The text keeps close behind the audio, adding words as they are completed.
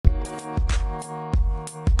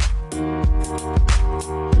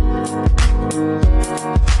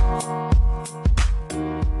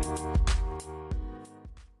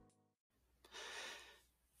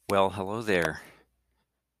Well, hello there.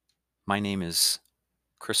 My name is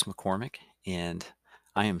Chris McCormick, and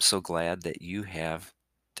I am so glad that you have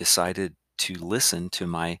decided to listen to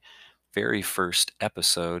my very first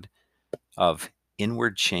episode of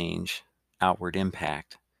Inward Change, Outward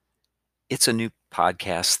Impact. It's a new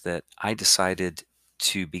podcast that I decided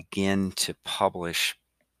to begin to publish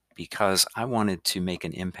because I wanted to make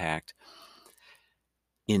an impact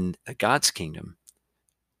in God's kingdom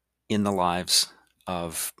in the lives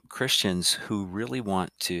of Christians who really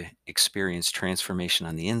want to experience transformation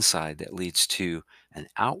on the inside that leads to an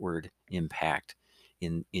outward impact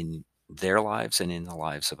in their lives and in the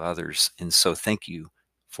lives of others. And so thank you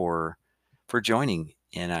for joining.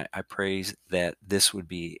 And I pray that this would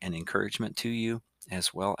be an encouragement to you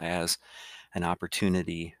as well as an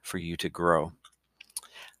opportunity for you to grow.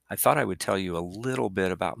 I thought I would tell you a little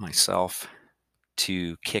bit about myself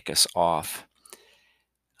to kick us off.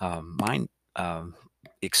 My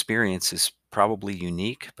experience is probably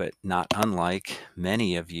unique, but not unlike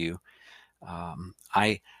many of you.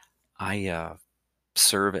 I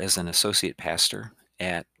serve as an associate pastor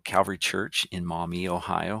at Calvary Church in Maumee,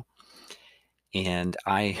 Ohio, and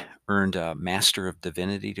I earned a Master of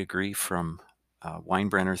Divinity degree from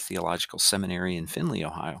Weinbrenner Theological Seminary in Findlay,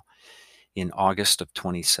 Ohio, in August of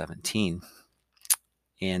 2017.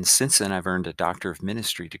 And since then, I've earned a Doctor of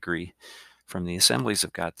Ministry degree from the Assemblies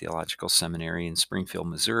of God Theological Seminary in Springfield,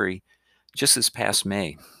 Missouri, just this past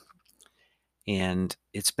May. And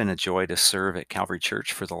it's been a joy to serve at Calvary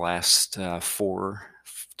Church for the last 4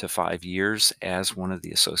 to 5 years as one of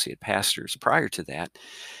the associate pastors. Prior to that,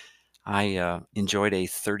 I enjoyed a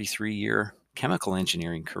 33-year chemical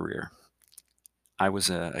engineering career. I was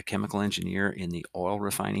a chemical engineer in the oil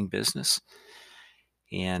refining business,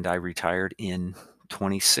 and I retired in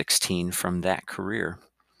 2016 from that career.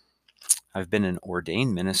 I've been an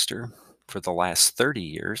ordained minister for the last 30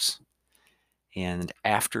 years. And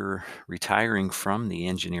after retiring from the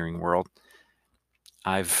engineering world,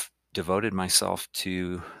 I've devoted myself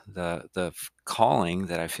to the calling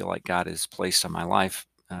that I feel like God has placed on my life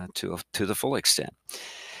to the full extent.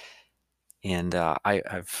 And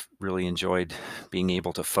I've really enjoyed being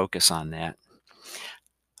able to focus on that.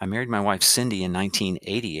 I married my wife Cindy in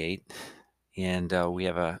 1988, and we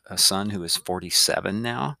have a son who is 47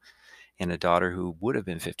 now, and a daughter who would have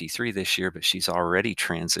been 53 this year, but she's already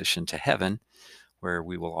transitioned to heaven, where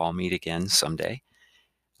we will all meet again someday.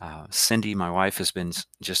 Cindy, my wife, has been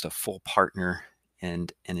just a full partner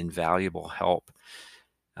and an invaluable help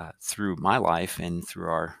through my life and through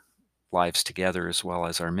our lives together, as well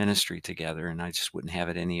as our ministry together. And I just wouldn't have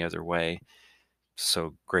it any other way.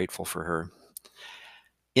 So grateful for her.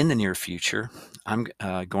 In the near future, I'm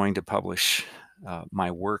going to publish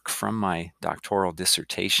my work from my doctoral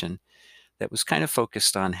dissertation that was kind of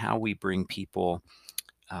focused on how we bring people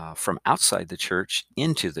from outside the church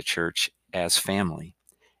into the church as family,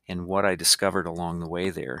 and what I discovered along the way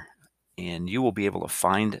there. And you will be able to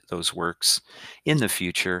find those works in the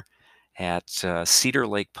future at Cedar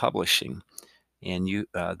Lake Publishing. And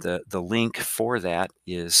the link for that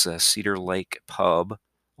is Cedar Lake Pub,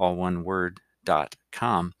 all one word,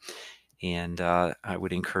 .com. And I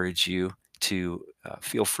would encourage you to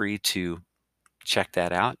feel free to check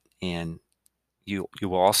that out. And you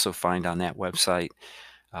will also find on that website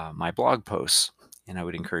my blog posts, and I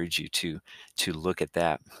would encourage you to look at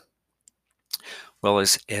that. Well,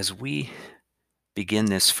 as we begin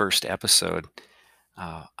this first episode,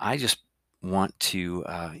 I just want to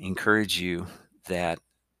encourage you that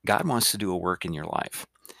God wants to do a work in your life,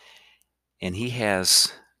 and He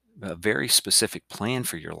has a very specific plan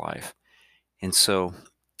for your life. And so,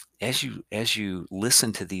 as you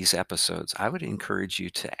listen to these episodes, I would encourage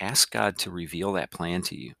you to ask God to reveal that plan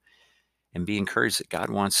to you, and be encouraged that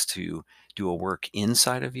God wants to do a work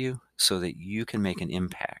inside of you so that you can make an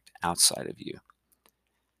impact outside of you.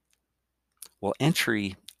 Well,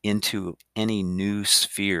 entry into any new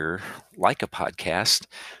sphere, like a podcast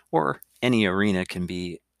or any arena, can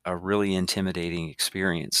be a really intimidating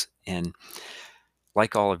experience. And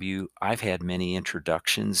like all of you, I've had many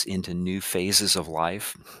introductions into new phases of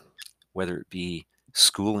life, whether it be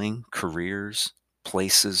schooling, careers,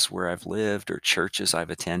 places where I've lived, or churches I've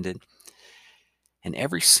attended. And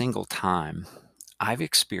every single time, I've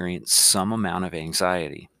experienced some amount of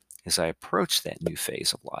anxiety as I approach that new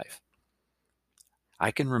phase of life.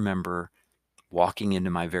 I can remember walking into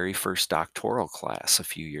my very first doctoral class a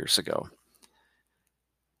few years ago.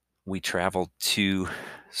 We traveled to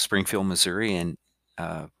Springfield, Missouri, and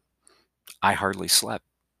uh, I hardly slept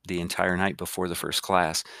the entire night before the first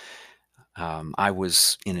class. I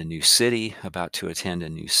was in a new city, about to attend a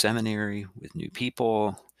new seminary with new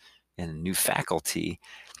people and new faculty,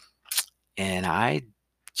 And I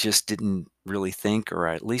just didn't really think, or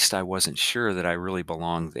at least I wasn't sure that I really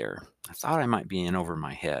belonged there. I thought I might be in over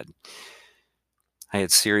my head. I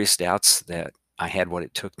had serious doubts that I had what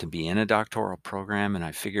it took to be in a doctoral program, and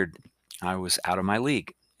I figured I was out of my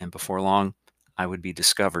league. And before long, I would be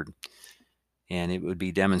discovered, and it would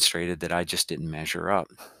be demonstrated that I just didn't measure up.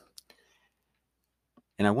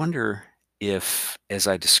 And I wonder if, as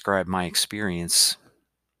I describe my experience,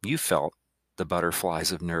 you felt the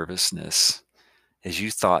butterflies of nervousness as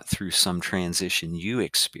you thought through some transition you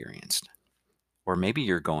experienced, or maybe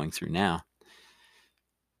you're going through now.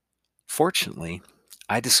 Fortunately,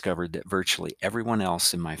 I discovered that virtually everyone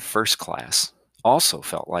else in my first class also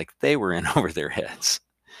felt like they were in over their heads.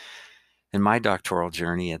 And my doctoral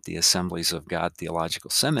journey at the Assemblies of God Theological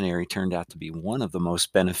Seminary turned out to be one of the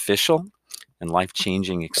most beneficial and life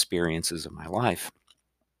changing experiences of my life.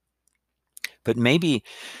 But maybe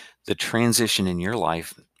the transition in your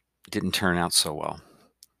life didn't turn out so well.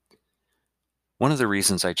 One of the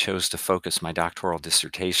reasons I chose to focus my doctoral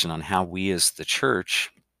dissertation on how we as the church,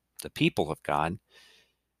 the people of God,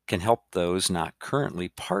 can help those not currently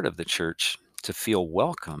part of the church to feel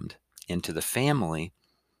welcomed into the family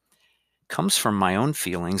comes from my own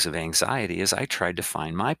feelings of anxiety as I tried to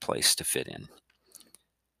find my place to fit in.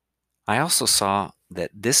 I also saw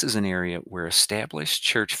that this is an area where established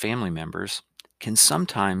church family members can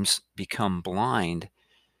sometimes become blind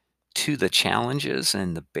to the challenges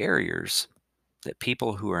and the barriers that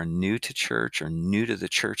people who are new to church or new to the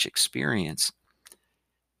church experience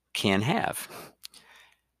can have.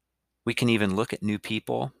 We can even look at new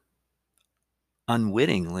people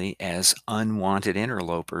unwittingly as unwanted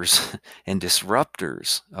interlopers and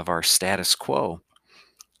disruptors of our status quo.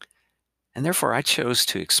 And therefore, I chose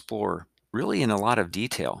to explore, really in a lot of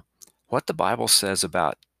detail, what the Bible says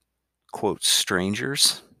about, quote,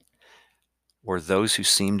 strangers or those who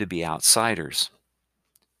seem to be outsiders.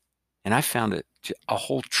 And I found a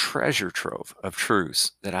whole treasure trove of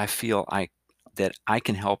truths that I feel that I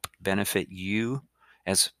can help benefit you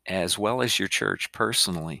as well as your church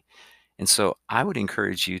personally. And so I would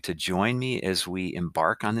encourage you to join me as we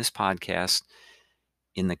embark on this podcast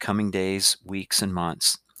in the coming days, weeks, and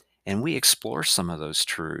months. And we explore some of those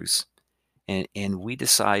truths. And we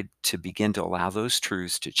decide to begin to allow those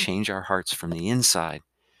truths to change our hearts from the inside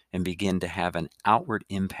and begin to have an outward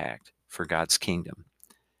impact for God's kingdom.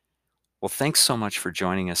 Well, thanks so much for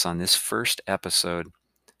joining us on this first episode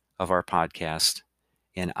of our podcast.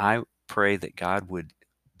 And I pray that God would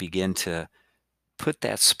begin to put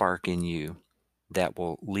that spark in you that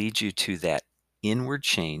will lead you to that inward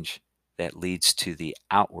change that leads to the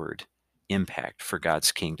outward impact for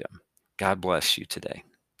God's kingdom. God bless you today.